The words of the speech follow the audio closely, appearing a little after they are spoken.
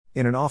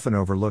In an often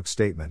overlooked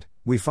statement,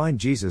 we find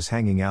Jesus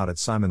hanging out at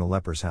Simon the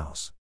leper's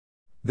house.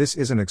 This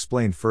isn't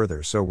explained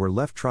further, so we're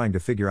left trying to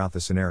figure out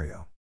the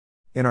scenario.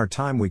 In our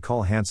time we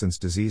call Hansen's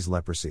disease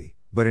leprosy,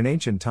 but in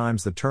ancient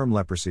times the term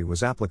leprosy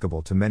was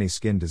applicable to many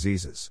skin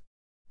diseases.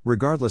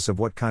 Regardless of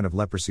what kind of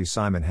leprosy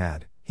Simon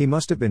had, he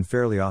must have been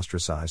fairly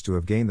ostracized to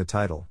have gained the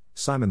title,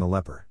 Simon the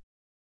leper.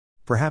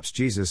 Perhaps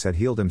Jesus had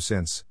healed him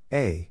since,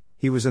 a.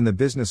 he was in the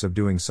business of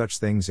doing such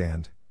things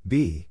and,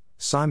 b.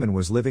 Simon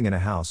was living in a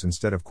house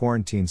instead of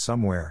quarantined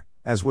somewhere,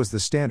 as was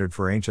the standard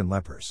for ancient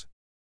lepers.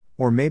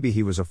 Or maybe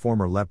he was a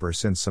former leper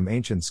since some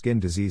ancient skin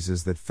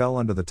diseases that fell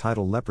under the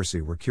title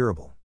leprosy were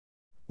curable.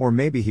 Or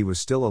maybe he was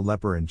still a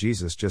leper and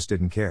Jesus just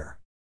didn't care.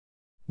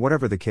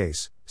 Whatever the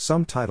case,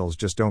 some titles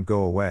just don't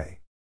go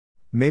away.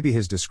 Maybe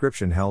his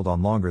description held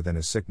on longer than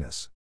his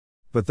sickness.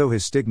 But though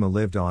his stigma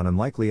lived on and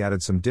likely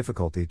added some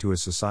difficulty to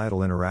his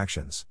societal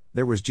interactions,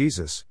 there was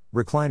Jesus,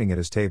 reclining at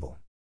his table.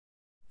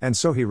 And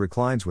so he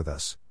reclines with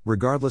us,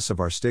 regardless of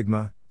our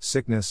stigma,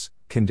 sickness,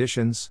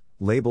 conditions,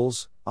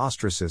 labels,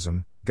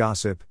 ostracism,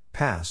 gossip,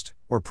 past,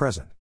 or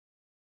present.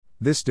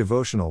 This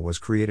devotional was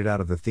created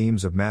out of the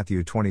themes of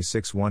Matthew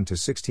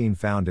 26:1-16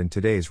 found in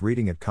today's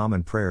reading at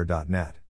commonprayer.net.